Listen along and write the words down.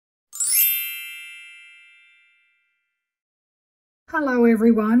Hello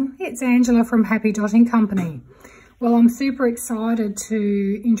everyone, it's Angela from Happy Dotting Company. Well, I'm super excited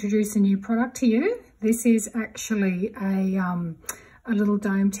to introduce a new product to you. This is actually a little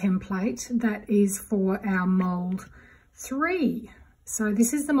dome template that is for our mould 3. So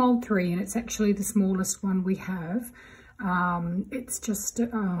this is the mould 3 and it's actually the smallest one we have. It's just,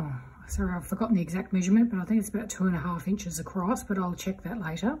 sorry, I've forgotten the exact measurement, but I think it's about 2.5 inches across, but I'll check that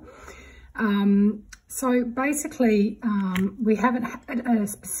later. So basically, we haven't had a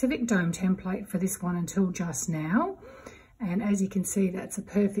specific dome template for this one until just now. And as you can see, that's a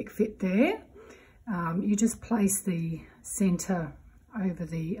perfect fit there. You just place the center over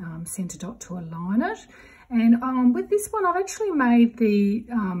the center dot to align it. And with this one, I've actually made the,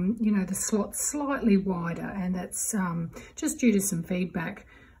 the slot slightly wider, and that's just due to some feedback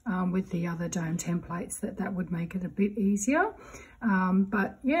with the other dome templates that would make it a bit easier.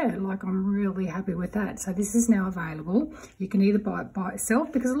 But yeah, like I'm really happy with that. So this is now available. You can either buy it by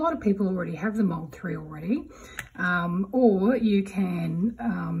itself, because a lot of people already have the mould 3 already, or you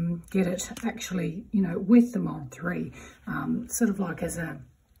can get it actually, with the mould 3, sort of like as a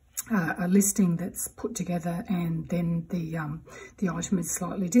listing that's put together, and then the item is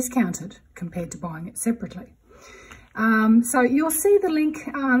slightly discounted compared to buying it separately. So you'll see the link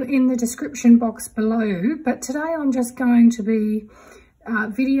in the description box below, but today I'm just going to be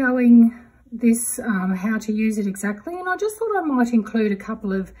videoing this, how to use it exactly, and I just thought I might include a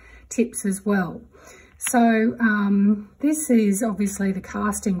couple of tips as well. So this is obviously the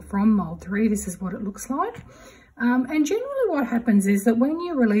casting from mould 3. This is what it looks like. And generally what happens is that when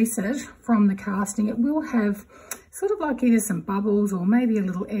you release it from the casting, it will have sort of like either some bubbles or maybe a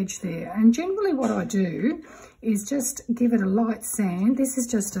little edge there. And generally what I do is just give it a light sand. This is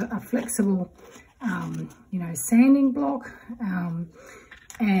just a flexible, sanding block.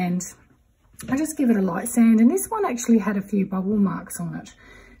 And I just give it a light sand. And this one actually had a few bubble marks on it.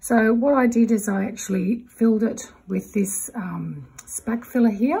 So what I did is I actually filled it with this spack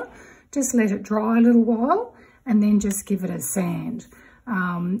filler here. Just let it dry a little while and then just give it a sand.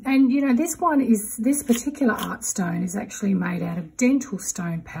 And this particular art stone is actually made out of dental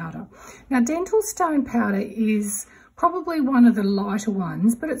stone powder. Now, dental stone powder is probably one of the lighter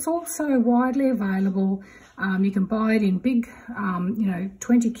ones, but it's also widely available. You can buy it in big,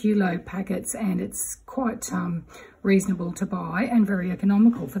 20 kilo packets, and it's quite reasonable to buy and very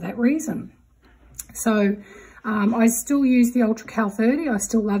economical for that reason. So I still use the Ultra Cal 30. I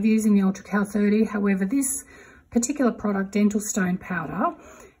still love using the Ultra Cal 30. However, this particular product, dental stone powder,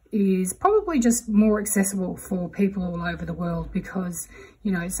 is probably just more accessible for people all over the world, because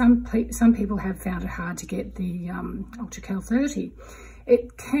some people have found it hard to get the Ultra Cal 30.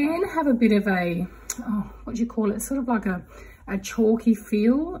 It can have a bit of a what do you call it, sort of like a chalky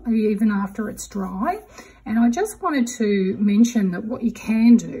feel even after it's dry. And I just wanted to mention that what you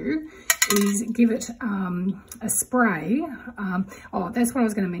can do is give it a spray. That's what I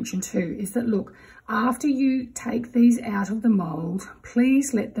was going to mention too, is that look, after you take these out of the mould,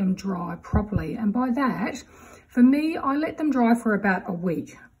 please let them dry properly. And by that, for me, I let them dry for about a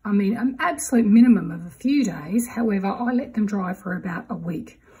week. I mean, an absolute minimum of a few days. However, I let them dry for about a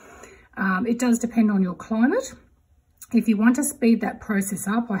week. It does depend on your climate. If you want to speed that process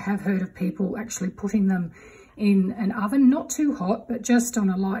up, I have heard of people actually putting them in an oven, not too hot, but just on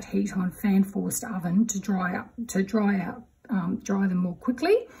a light heat on fan forced oven to dry them more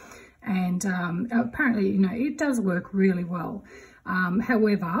quickly. And apparently, it does work really well.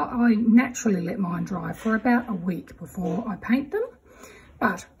 However, I naturally let mine dry for about a week before I paint them.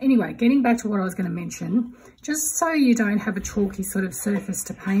 But anyway, getting back to what I was going to mention, just so you don't have a chalky sort of surface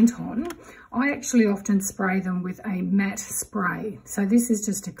to paint on, I actually often spray them with a matte spray. So this is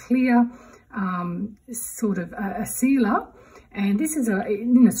just a clear sort of a sealer. And this is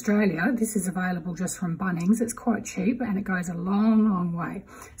in Australia, this is available just from Bunnings. It's quite cheap and it goes a long, long way.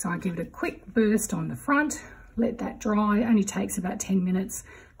 So I give it a quick burst on the front, let that dry, only takes about 10 minutes,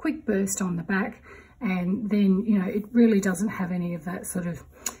 quick burst on the back. And then, it really doesn't have any of that sort of,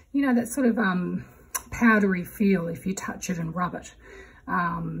 powdery feel if you touch it and rub it.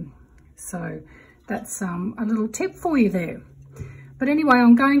 So that's a little tip for you there. But anyway,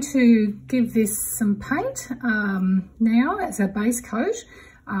 I'm going to give this some paint now as a base coat.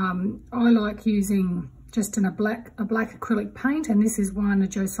 I like using just a black acrylic paint, and this is one, a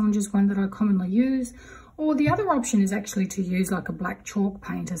Joe Songe's one that I commonly use. Or the other option is actually to use like a black chalk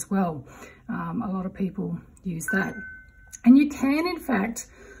paint as well. A lot of people use that. And you can, in fact,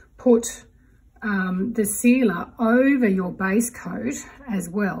 put the sealer over your base coat as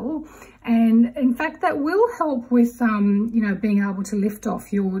well. And in fact, that will help with, being able to lift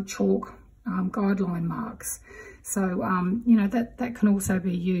off your chalk guideline marks. So, you know, that can also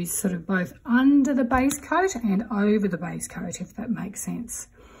be used sort of both under the base coat and over the base coat, if that makes sense.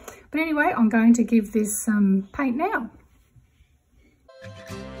 But anyway, I'm going to give this some paint now.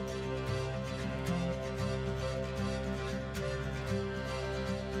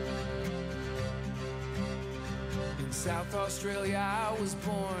 In South Australia I was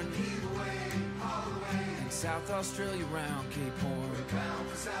born. In South Australia round Cape Horn. We're bound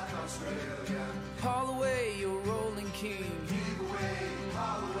for South Australia. Haul away, you're rolling king. Heave away,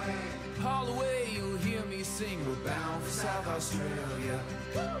 haul away. Haul away, you'll hear me sing. We're bound for South Australia.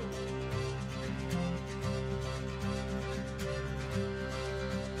 Woo!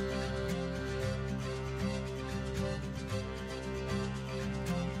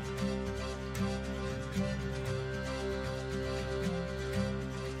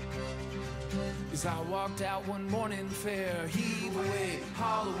 As I walked out one morning fair, heave away,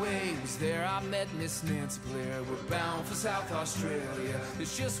 haul away, was there I met Miss Nancy Blair. We're bound for South Australia.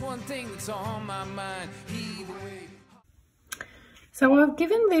 There's just one thing that's on my mind, heave away. So I've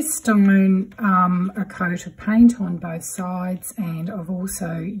given this stone a coat of paint on both sides, and I've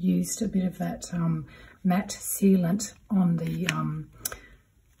also used a bit of that matte sealant on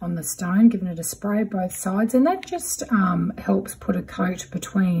the stone, giving it a spray both sides, and that just helps put a coat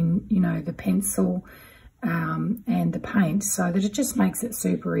between, you know, the pencil and the paint, so that it just makes it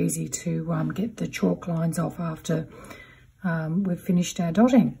super easy to get the chalk lines off after we've finished our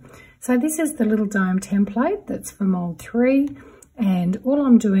dotting. So this is the little dome template that's for mould 3, and all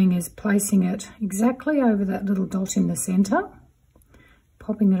I'm doing is placing it exactly over that little dot in the centre,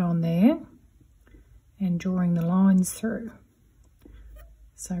 popping it on there and drawing the lines through.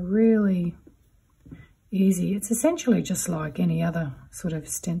 So really easy. It's essentially just like any other sort of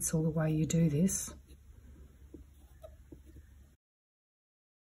stencil the way you do this.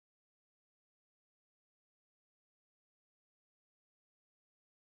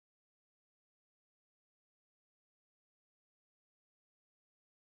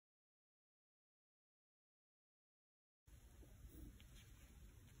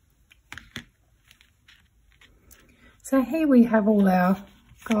 So here we have all our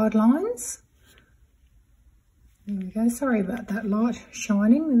guidelines. There we go. Sorry about that light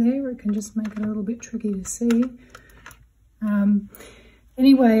shining there. It can just make it a little bit tricky to see.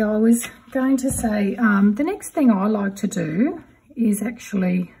 Anyway, I was going to say the next thing I like to do is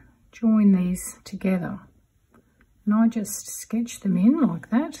actually join these together. And I just sketch them in like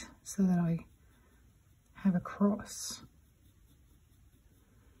that so that I have a cross.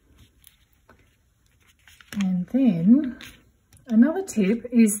 And then another tip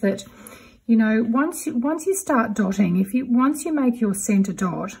is that, you know, once you start dotting, once you make your center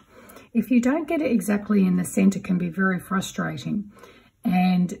dot, if you don't get it exactly in the center, it can be very frustrating,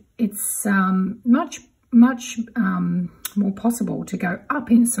 and it's much more possible to go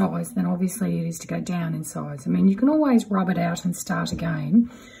up in size than obviously it is to go down in size. I mean, you can always rub it out and start again,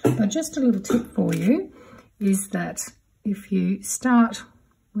 but just a little tip for you is that if you start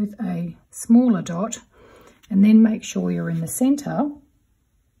with a smaller dot and then make sure you're in the center,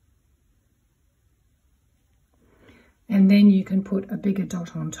 and then you can put a bigger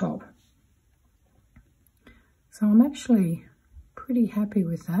dot on top. So I'm actually pretty happy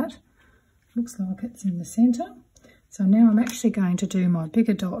with that. Looks like it's in the center. So now I'm actually going to do my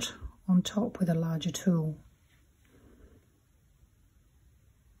bigger dot on top with a larger tool.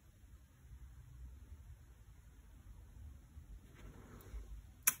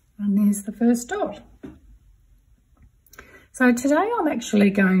 And there's the first dot. So today I'm actually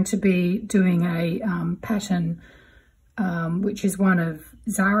going to be doing a pattern which is one of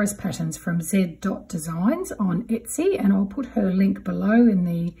Zara's patterns from Z Designs on Etsy, and I'll put her link below in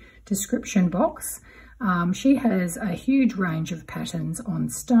the description box. She has a huge range of patterns on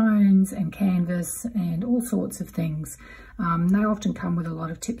stones and canvas and all sorts of things. They often come with a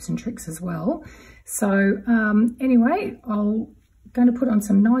lot of tips and tricks as well. So anyway, I'm going to put on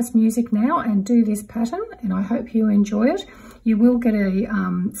some nice music now and do this pattern, and I hope you enjoy it. You will get a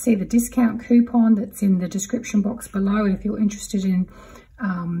see the discount coupon that's in the description box below if you're interested in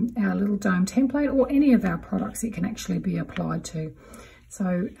our little dome template or any of our products it can actually be applied to.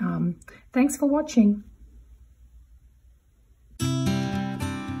 So thanks for watching.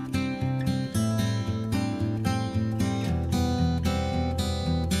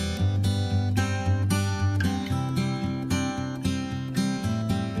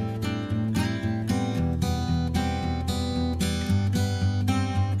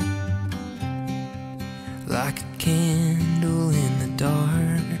 Like a candle in the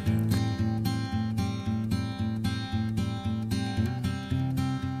dark,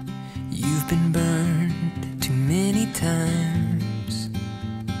 you been burned too many times,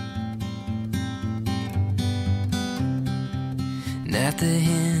 and at the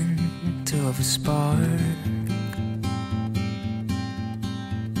hint of a spark,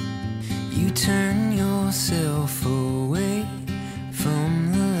 you turn yourself away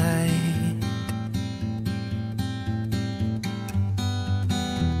from the light.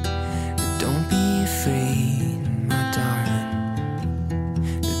 But don't be afraid, my darling.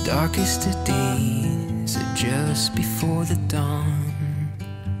 The darkest of days are just before the dawn.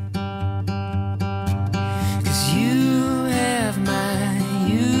 'Cause you have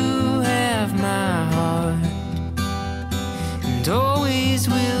my heart, and always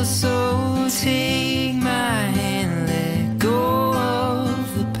will. So take my hand, let go of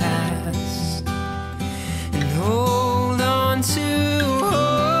the past, and hold on to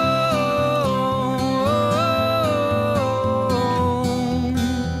home.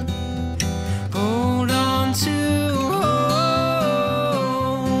 Hold on to home.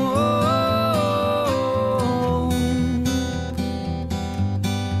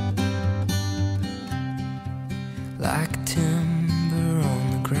 Like timber on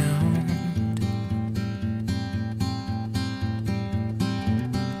the ground,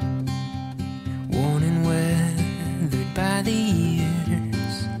 worn and weathered by the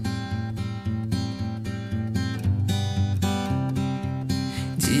years,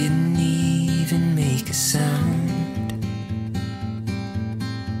 didn't even make a sound.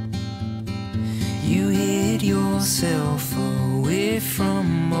 You hid yourself away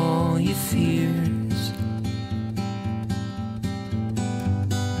from all your fears.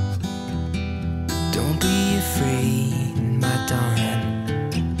 Don't be afraid, my darling.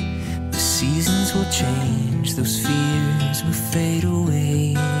 The seasons will change, those fears will fade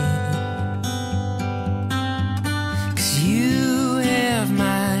away. 'Cause you have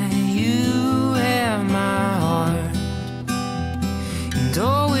my heart, and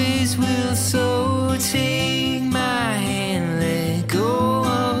always will. So take my hand, let go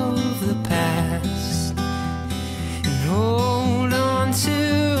of the past, and hold on to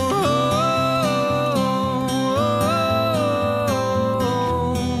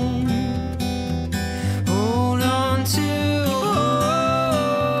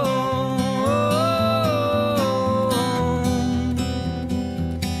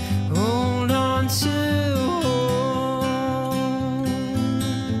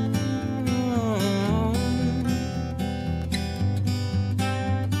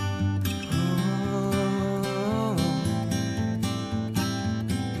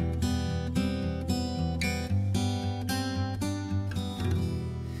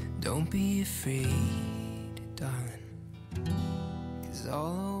Don't be afraid, darling, 'cause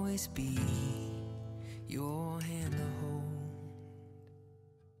I'll always be your hand to hold.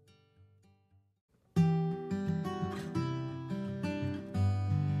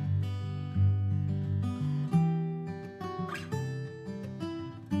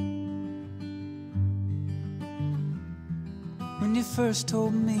 When you first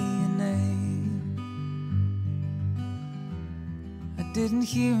told me your name, I didn't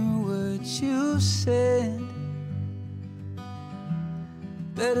hear a word you said,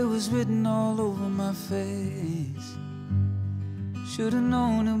 but it was written all over my face. Should've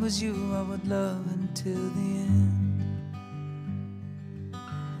known it was you I would love until the end.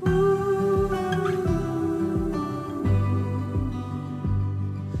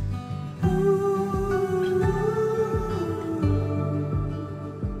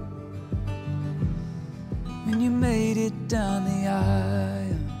 When you made it down the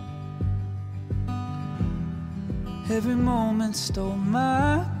aisle, every moment stole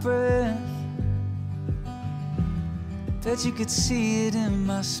my breath. Bet you could see it in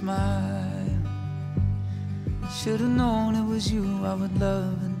my smile. Should've known it was you I would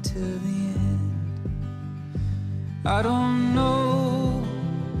love until the end. I don't know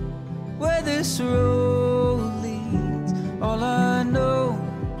where this road leads. All I know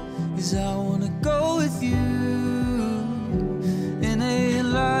is I wanna go with you in a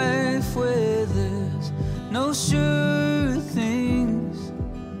life where there's no sure things.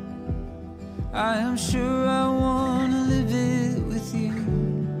 I am sure I wanna live it with you.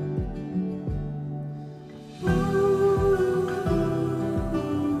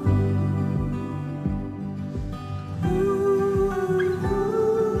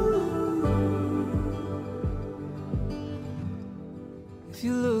 If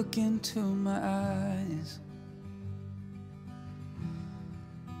you look into my eyes,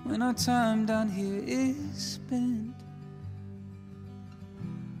 when our time down here is spent,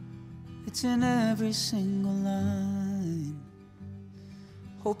 it's in every single line.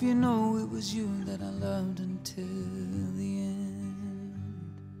 Hope you know it was you that I loved until the end.